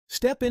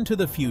Step into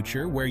the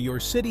future where your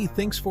city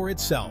thinks for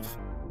itself,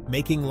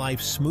 making life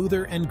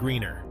smoother and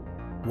greener.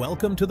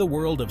 Welcome to the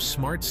world of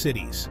smart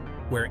cities,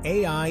 where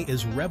AI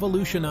is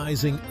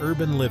revolutionizing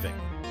urban living.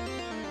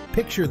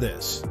 Picture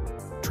this: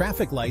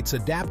 traffic lights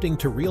adapting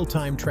to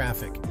real-time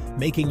traffic,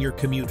 making your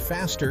commute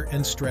faster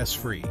and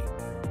stress-free.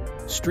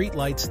 Street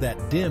lights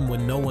that dim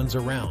when no one's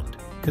around,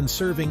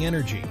 conserving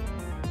energy.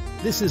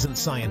 This isn't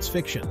science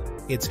fiction,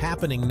 it's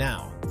happening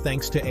now,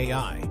 thanks to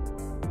AI.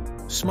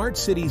 Smart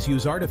cities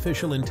use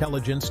artificial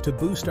intelligence to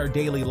boost our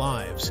daily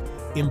lives,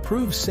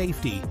 improve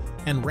safety,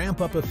 and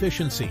ramp up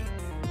efficiency.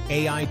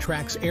 AI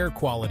tracks air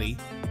quality,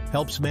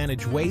 helps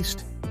manage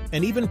waste,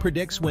 and even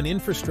predicts when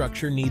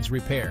infrastructure needs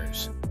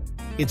repairs.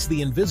 It's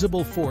the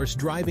invisible force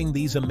driving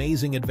these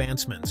amazing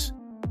advancements.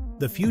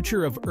 The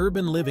future of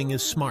urban living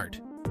is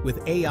smart,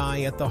 with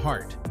AI at the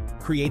heart,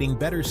 creating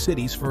better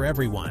cities for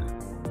everyone.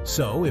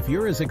 So, if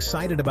you're as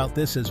excited about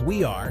this as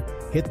we are,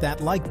 hit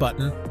that like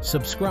button,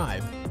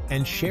 subscribe,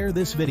 and share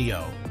this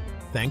video.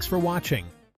 Thanks for watching.